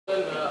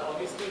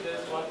Obviously, there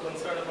is one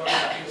concern about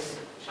Shakib's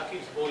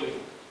bowling.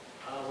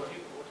 What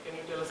can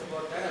you tell us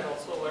about that? And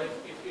also, what if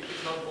he's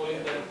not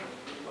bowling, then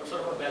what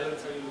sort of a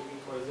balance are you looking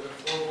for? Is it a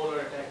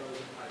four-bowler attack or is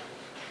it five?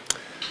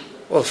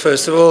 Well,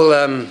 first of all,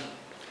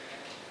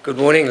 good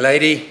morning,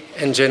 ladies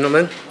and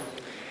gentlemen.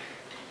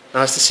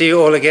 Nice to see you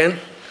all again.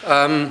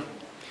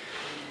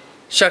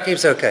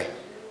 Shakib's okay.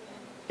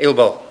 He'll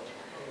bowl.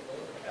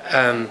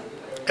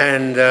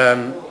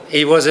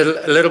 He was a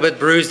little bit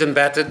bruised and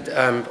battered,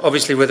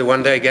 obviously with the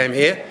one-day game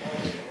here.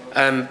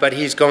 But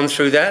he's gone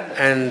through that,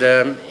 and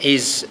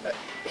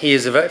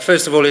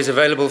first of all, he's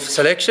available for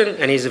selection,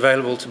 and he's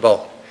available to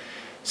bowl.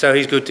 So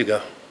he's good to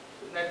go.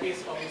 In that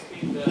case,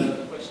 obviously,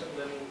 the question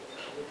then,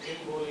 with him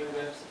bowling,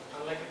 there's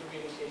unlikely to be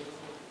any changes.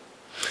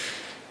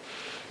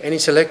 Any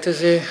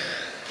selectors here?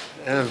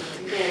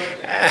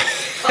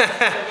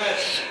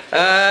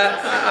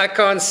 I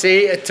can't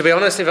see. To be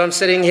honest, if I'm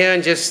sitting here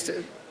and just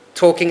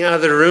talking out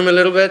of the room a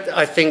little bit,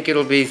 I think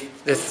it'll be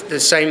the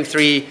same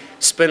three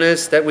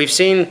spinners that we've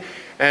seen,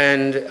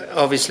 and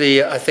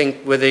obviously I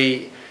think with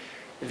the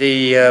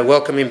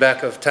welcoming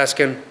back of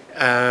Tuscan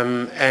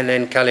and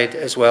then Khalid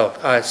as well.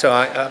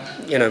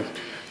 You know,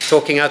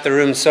 talking out the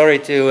room. Sorry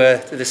to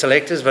the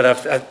selectors,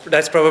 but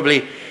that's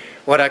probably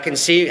what I can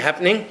see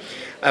happening.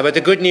 But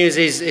the good news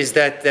is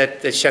that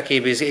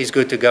Shakib is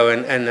good to go,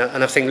 and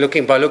I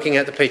think by looking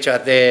at the pitch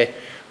out there,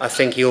 I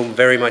think he'll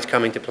very much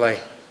come into play.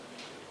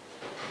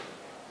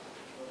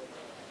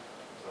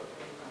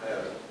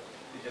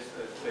 You just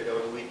said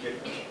about the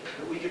wicket.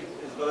 The wicket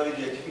is going to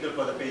be difficult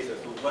for the pacers.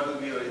 So what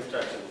will be your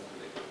instructions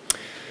today?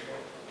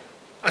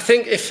 I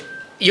think if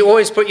you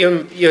always put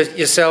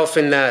yourself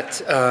in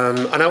that,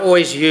 and I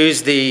always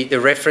use the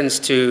reference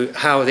to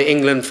how the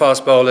England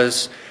fast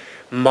bowlers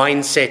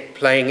mindset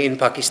playing in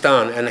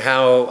Pakistan and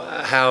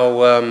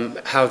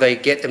how they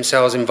get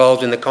themselves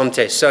involved in the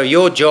contest. So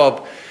your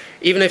job,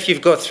 even if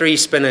you've got three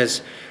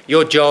spinners,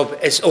 your job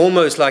is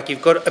almost like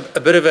you've got a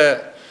bit of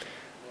a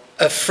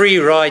free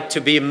ride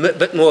to be a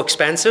bit more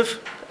expansive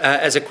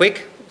as a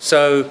quick.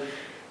 So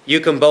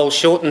you can bowl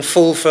short and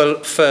full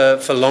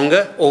for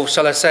longer, or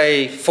shall I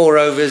say 4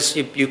 overs,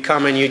 you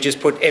come and you just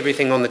put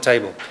everything on the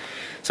table.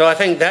 So I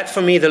think that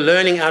for me, the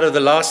learning out of the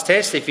last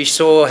test, if you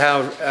saw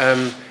how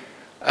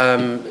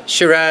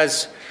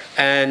Shiraz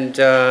and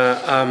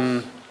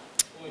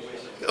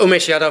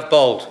Umesh Yadav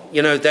bowled.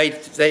 You know, they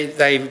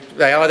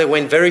either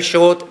went very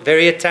short,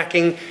 very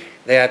attacking.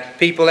 They had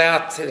people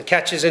out,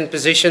 catches in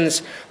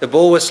positions. The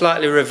ball was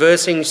slightly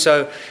reversing.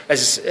 So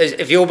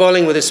if you're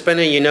bowling with a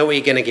spinner, you know what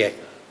you're going to get.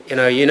 You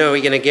know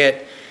what you're going to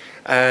get.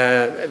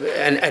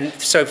 And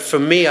so for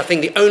me, I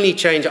think the only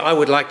change I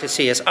would like to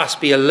see is us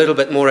be a little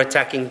bit more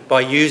attacking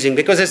by using,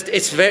 because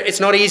it's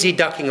not easy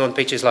ducking on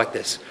pitches like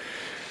this.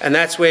 And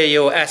that's where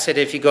your asset,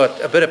 if you've got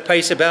a bit of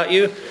pace about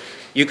you,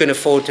 you can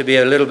afford to be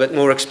a little bit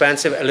more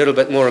expansive, a little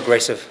bit more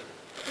aggressive.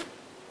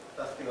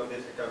 Tuscan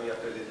obviously coming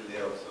after a little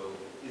layoff, so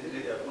is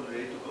it full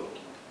ready to go?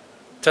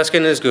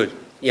 Tuscan is good.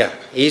 Yeah,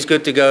 he's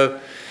good to go.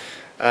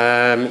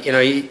 You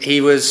know, he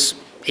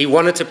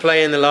wanted to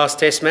play in the last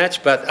test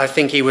match, but I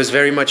think he was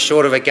very much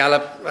short of a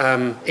gallop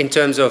in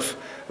terms of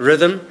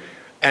rhythm.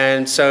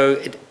 And so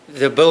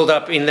the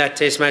build-up in that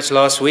test match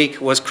last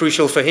week was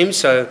crucial for him.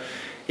 So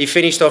he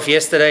finished off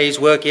yesterday his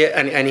work here,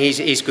 and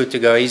he's good to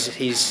go.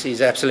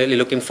 He's absolutely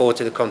looking forward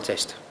to the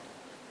contest.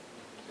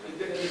 Is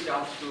there any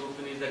chance to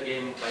finish the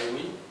game by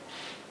win?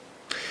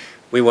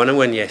 We want to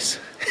win, yes.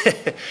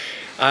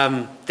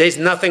 There's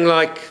nothing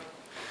like,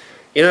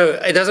 you know,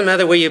 it doesn't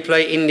matter where you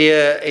play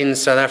India in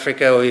South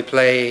Africa or you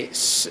play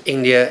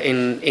India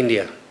in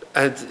India.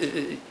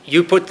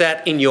 You put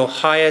that in your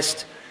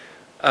highest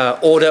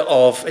order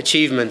of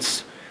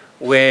achievements,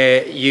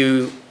 where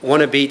you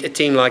want to beat a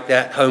team like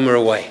that home or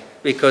away,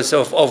 because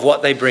of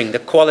what they bring, the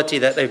quality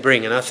that they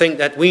bring. And I think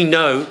that we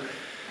know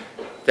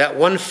that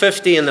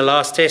 150 in the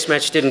last test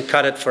match didn't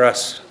cut it for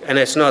us. And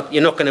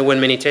you're not going to win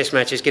many test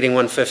matches getting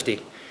 150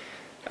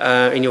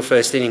 in your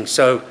first innings.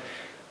 So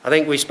I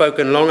think we've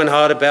spoken long and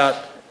hard about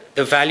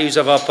the values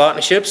of our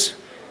partnerships,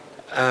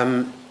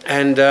 and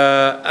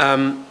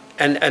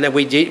that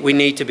we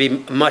need to be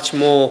much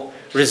more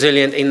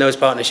resilient in those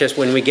partnerships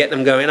when we get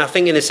them going. And I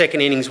think in the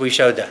second innings we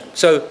showed that.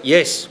 So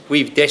yes,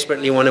 we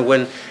desperately want to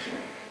win.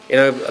 You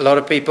know, a lot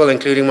of people,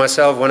 including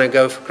myself, want to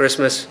go for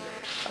Christmas,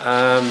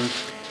 or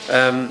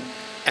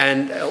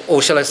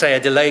shall I say, a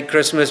delayed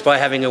Christmas by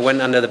having a win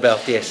under the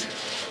belt. Yes.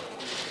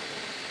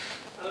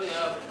 Alan,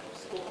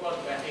 spoke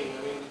about batting.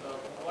 I mean,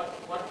 what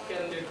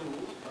can they do,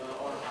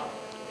 or how? Do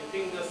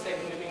you think the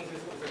second innings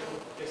is a good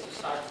place to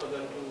start for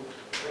them to?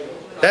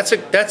 That's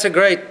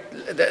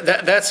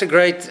a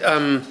great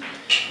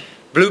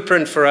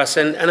blueprint for us,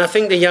 and I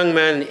think the young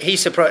man,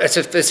 he's surprised.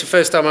 It's the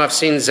first time I've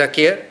seen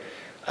Zakir.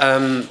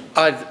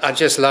 I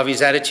just love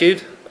his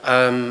attitude.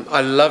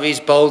 I love his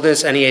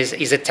boldness and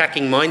his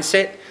attacking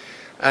mindset.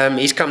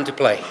 He's come to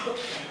play,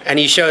 and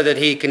he showed that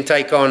he can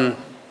take on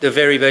the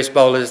very best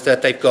bowlers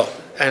that they've got.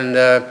 And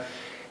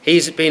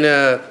he's been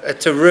a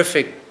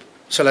terrific,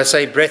 shall I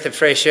say, breath of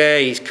fresh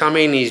air. He's come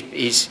in.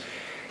 He's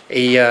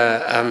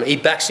He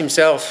backs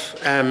himself.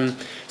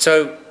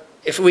 So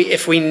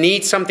if we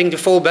need something to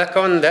fall back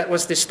on, that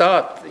was the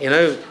start, you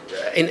know,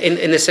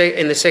 in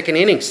the second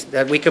innings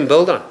that we can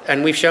build on,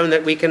 and we've shown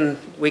that we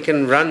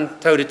can run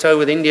toe to toe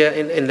with India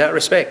in that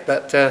respect.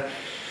 But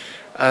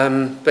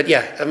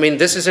yeah, I mean,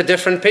 this is a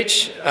different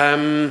pitch.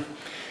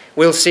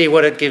 We'll see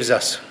what it gives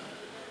us.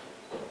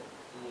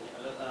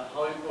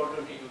 How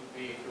important it would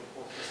be to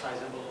post a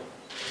sizable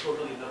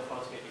total in the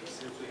first innings,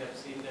 since we have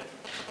seen that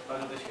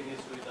Bangladesh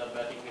finished with a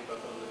batting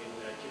total in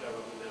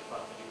Chittagong in their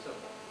first innings. So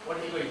what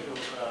are you going to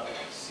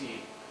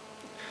see?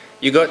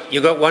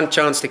 You got one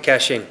chance to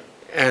cash in,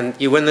 and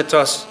you win the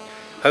toss.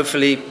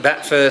 Hopefully,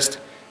 bat first,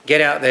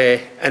 get out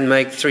there and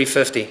make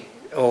 350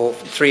 or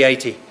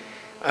 380.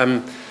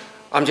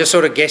 I'm just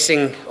sort of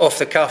guessing off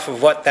the cuff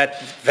of what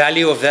that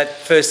value of that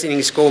first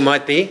inning score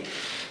might be.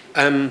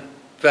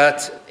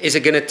 But is it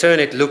going to turn?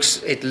 It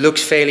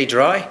looks fairly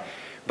dry,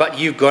 but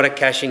you've got to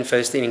cash in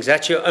first innings.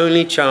 That's your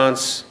only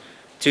chance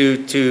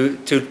to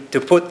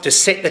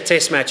set the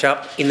test match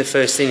up in the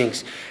first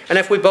innings. And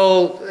if we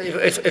bowl,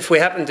 if we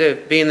happen to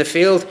be in the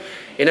field,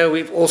 you know,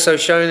 we've also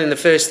shown in the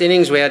first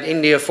innings we had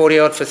India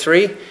 40-odd for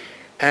 3,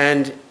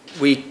 and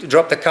we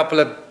dropped a couple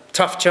of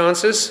tough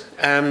chances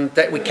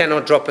that we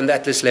cannot drop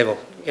at this level.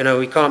 You know,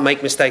 we can't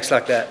make mistakes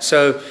like that.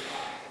 So,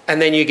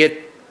 and then you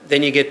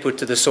get put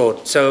to the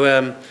sword.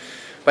 So,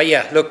 but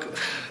yeah, look,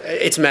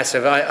 it's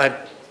massive.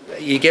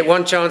 You get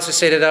one chance to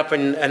set it up,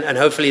 and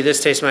hopefully this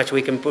test match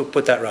we can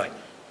put that right.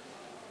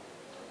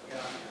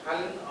 Yeah,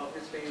 Allan,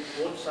 obviously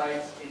both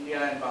sides,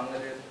 India and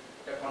Bangladesh,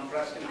 the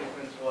contrasting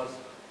difference was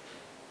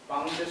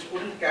Bangladesh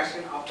couldn't cash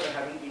in after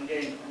having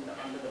India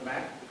under the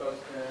mat, because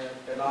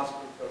the last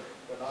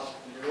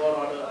lower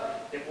order,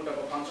 they put up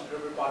a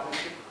considerable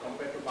partnership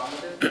compared to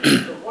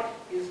Bangladesh. So what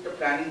is the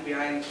planning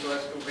behind so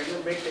as to, when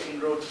you make the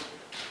inroads,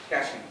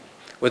 cashing?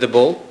 With the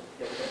ball?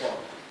 Yeah, with the ball.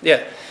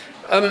 Yeah.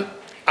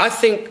 I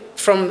think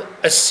from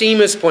a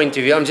seamer's point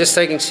of view, I'm just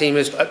taking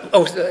seamers.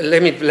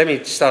 Let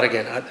me start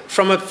again.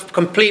 From a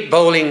complete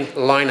bowling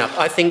lineup,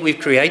 I think we've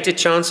created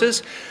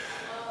chances.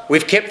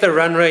 We've kept the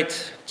run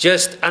rate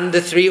just under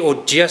 3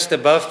 or just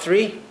above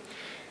 3.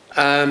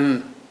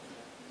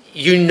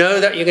 You know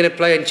that you're going to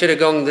play in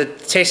Chittagong. The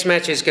test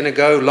match is going to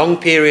go long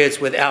periods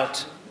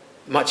without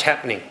much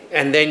happening.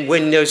 And then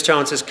when those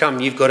chances come,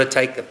 you've got to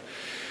take them.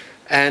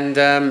 And,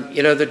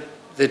 you know,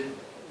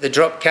 the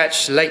drop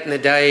catch late in the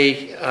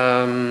day,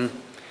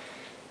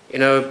 you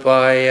know,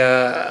 by,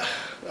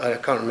 I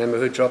can't remember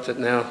who dropped it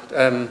now.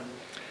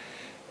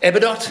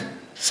 Eberdot?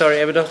 Sorry,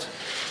 Eberdot.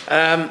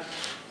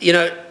 You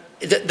know,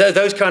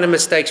 those kind of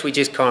mistakes we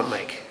just can't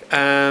make.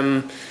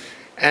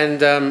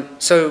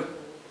 So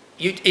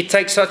it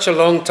takes such a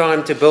long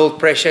time to build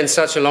pressure and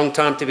such a long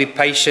time to be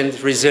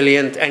patient,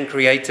 resilient and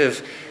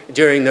creative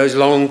during those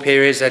long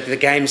periods that the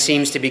game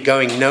seems to be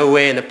going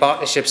nowhere and the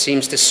partnership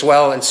seems to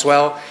swell and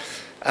swell.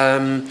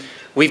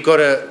 We've got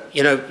to,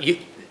 you know,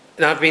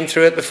 and I've been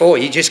through it before,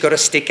 you just got to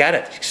stick at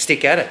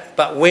it.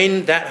 But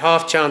when that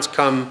half chance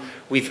comes,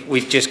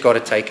 we've just got to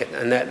take it.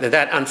 And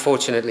that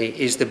unfortunately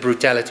is the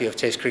brutality of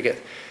Test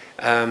cricket.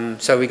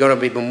 So we've got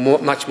to be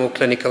much more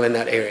clinical in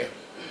that area.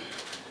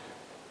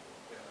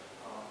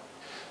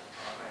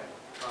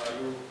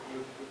 You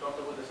talked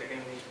about the second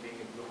innings being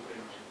a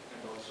blueprint,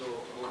 and also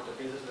about the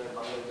phases where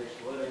Bangladesh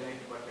were in it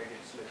but let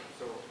it slip.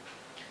 So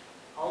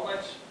how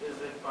much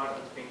is it part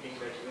of thinking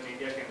that even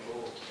India can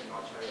go a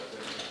notch higher?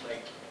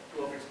 Like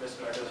 2 of its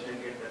best batters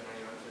didn't get that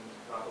many runs in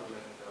Rahul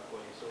and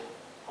Kohli. So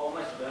how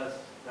much does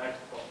that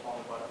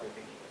form part of your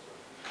thinking as well?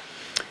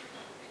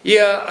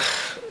 Yeah,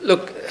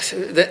 look,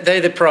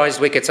 they're the prized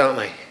wickets, aren't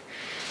they?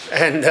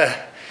 And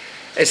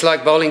it's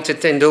like bowling to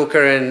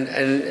Tendulkar, and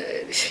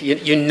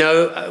you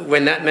know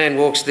when that man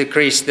walks the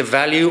crease, the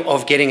value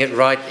of getting it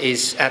right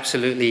is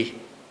absolutely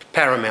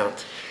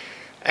paramount.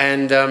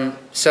 And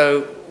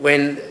so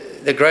when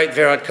the great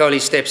Virat Kohli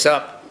steps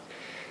up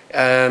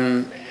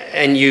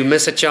and you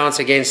miss a chance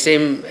against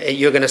him,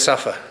 you're going to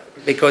suffer,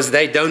 because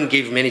they don't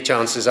give many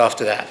chances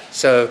after that.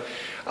 So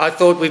I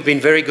thought we've been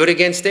very good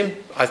against him.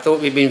 I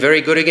thought we've been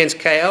very good against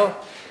KL.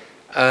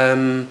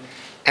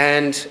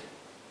 And,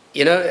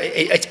 you know,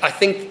 I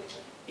think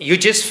you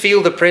just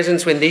feel the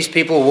presence when these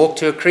people walk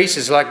to a crease.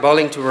 It's like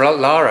bowling to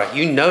Lara.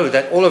 You know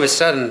that all of a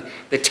sudden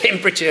the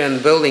temperature in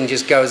the building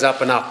just goes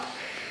up and up.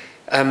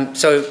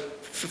 So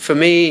for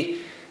me,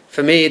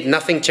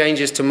 nothing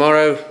changes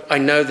tomorrow. I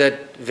know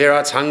that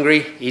Virat's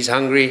hungry. He's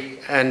hungry,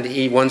 and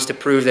he wants to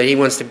prove that he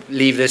wants to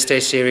leave this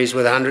Test series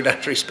with 100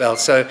 under his belt.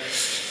 So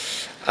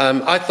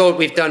I thought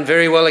we've done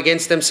very well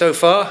against them so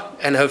far,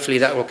 and hopefully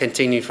that will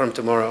continue from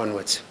tomorrow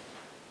onwards.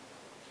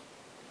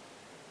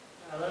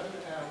 Allan,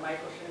 my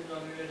question is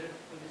not related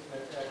to this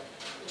match.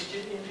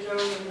 In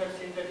general, we have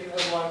seen that you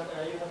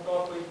have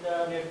talked with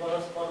the net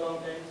bowlers for long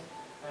times.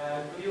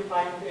 Do you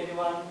find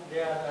anyone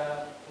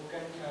there who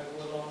can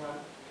go long run?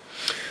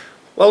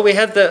 Well, we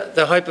have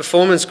the high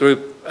performance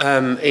group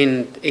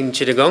in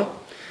Chittagong.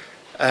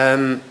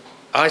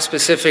 I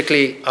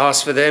specifically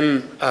asked for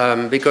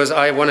them because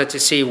I wanted to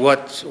see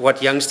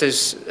what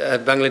youngsters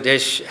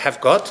Bangladesh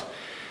have got.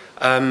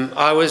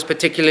 I was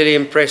particularly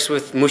impressed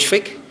with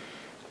Mushfiq.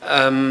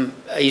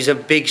 He's a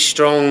big,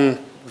 strong,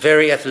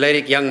 very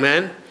athletic young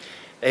man.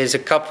 There's a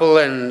couple,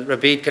 and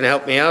Rabid can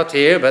help me out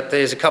here, but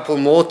there's a couple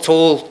more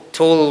tall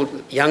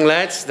young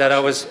lads that I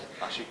was...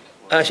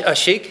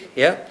 Ashik,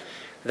 yeah,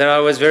 that I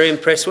was very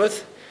impressed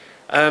with.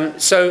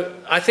 So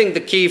I think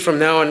the key from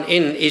now on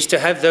in is to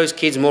have those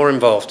kids more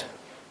involved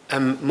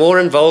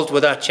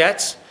with our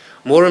chats,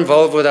 more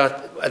involved with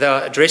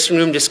our dressing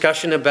room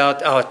discussion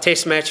about our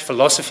test match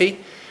philosophy,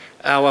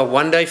 our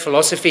one-day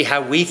philosophy,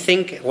 how we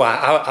think,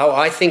 how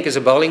I think as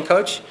a bowling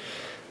coach,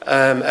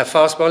 a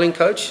fast bowling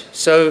coach.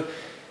 So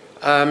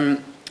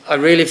I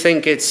really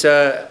think it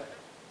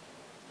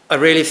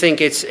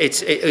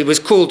was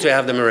cool to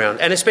have them around,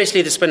 and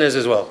especially the spinners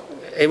as well.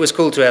 It was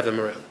cool to have them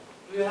around.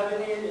 Do you have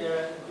any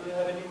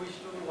wish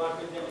to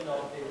work with them in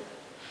off days?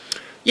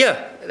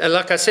 Yeah,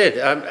 like I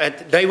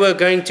said, they were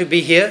going to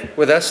be here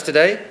with us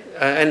today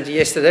and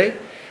yesterday,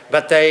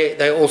 but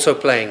they're also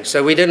playing.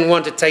 So we didn't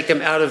want to take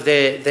them out of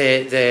their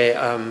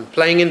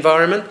playing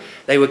environment.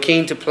 They were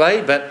keen to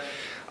play, but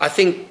I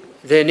think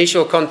the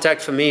initial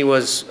contact for me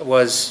was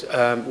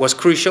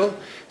crucial.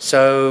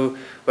 So,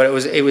 but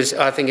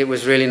I think it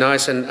was really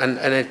nice,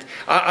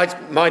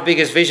 my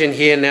biggest vision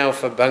here now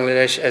for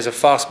Bangladesh as a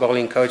fast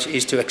bowling coach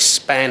is to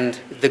expand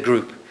the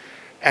group,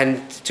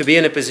 and to be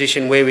in a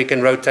position where we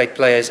can rotate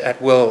players at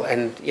will,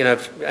 and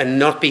and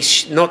not be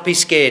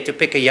scared to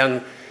pick a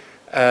young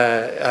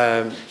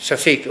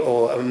Shafiq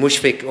or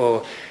Mushfiq,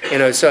 or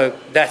so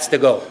that's the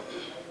goal.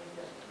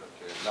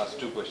 Okay, last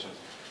two questions.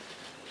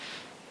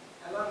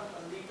 Allan,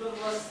 Little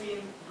was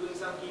seen doing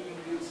some keeping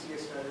drills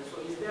yesterday. So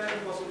is there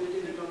any possibility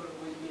that Little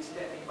will be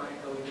standing behind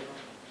the wicket?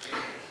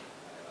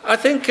 I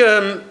think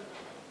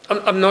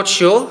I'm not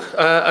sure.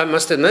 I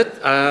must admit.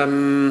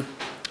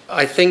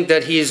 I think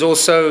that he is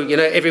also,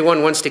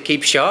 everyone wants to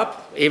keep sharp.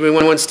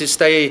 Everyone wants to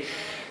stay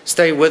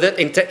with it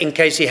in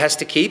case he has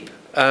to keep.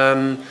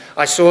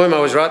 I saw him. I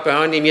was right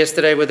behind him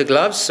yesterday with the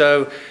gloves.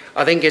 So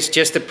I think it's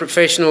just the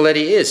professional that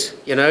he is.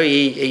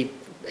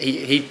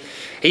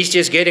 He's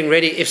just getting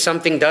ready if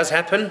something does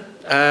happen,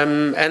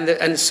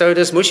 and so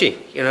does Mushi.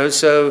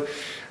 So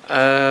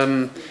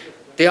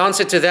the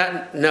answer to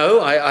that,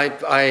 no.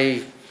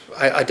 I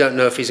don't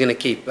know if he's going to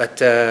keep, but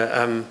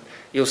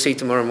you'll see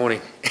tomorrow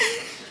morning.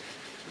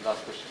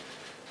 Last question.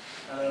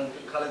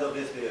 Khalid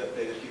obviously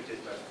played a few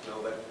test matches now,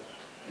 but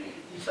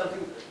he's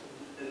something.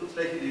 It looks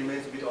like he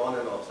remains a bit on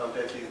and off.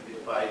 Sometimes he's a bit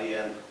fiery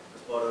and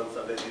spot on.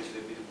 Sometimes he's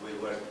a bit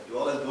wayward. He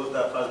always goes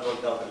the first ball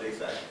down the leg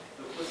side.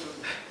 So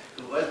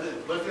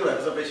what's your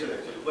observation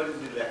actually? What is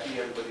he lacking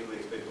and what do you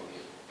expect from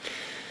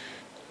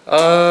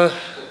him?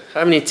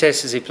 How many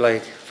tests has he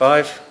played?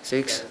 5,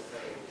 6,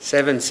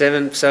 7.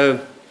 So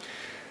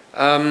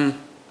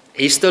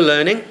he's still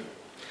learning.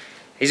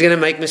 He's going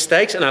to make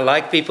mistakes, and I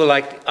like people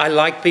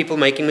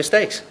making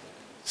mistakes.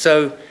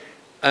 So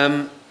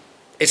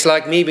it's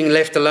like me being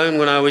left alone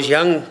when I was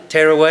young,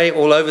 tearaway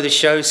all over the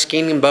show,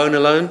 skin and bone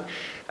alone,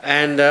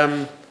 and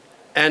that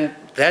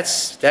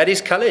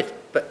is Khalid.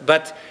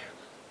 But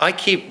I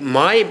keep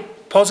my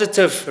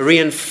positive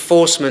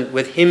reinforcement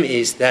with him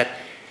is that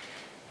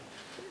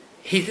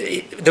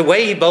the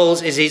way he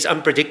bowls is his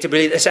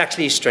unpredictability. That's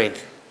actually his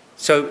strength.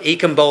 So he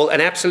can bowl an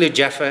absolute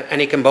jaffa,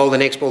 and he can bowl the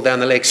next ball down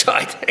the leg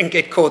side and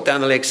get caught down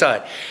the leg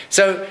side.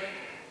 So,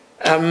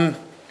 but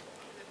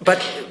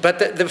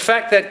the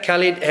fact that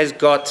Khalid has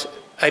got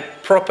a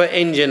proper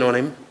engine on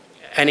him,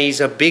 and he's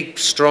a big,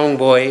 strong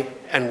boy,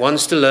 and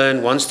wants to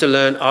learn,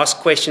 ask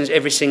questions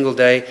every single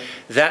day,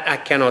 that I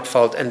cannot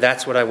fault, and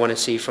that's what I want to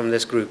see from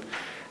this group,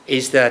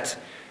 is that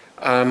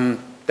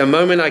the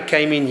moment I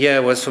came in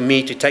here was for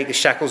me to take the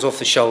shackles off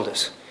the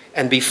shoulders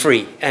and be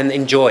free and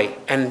enjoy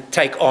and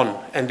take on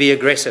and be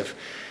aggressive.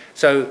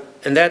 So,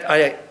 and that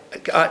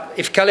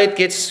if Khalid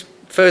gets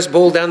first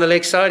ball down the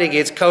leg side, he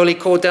gets Kohli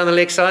caught down the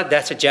leg side,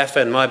 that's a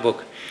jaffa in my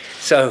book.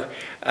 So,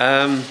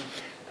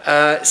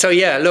 so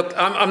yeah, look,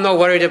 I'm not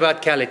worried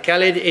about Khalid.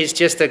 Khalid is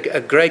just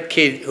a great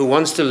kid who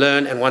wants to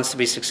learn and wants to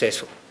be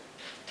successful.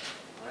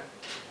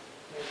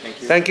 Thank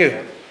you. Thank you.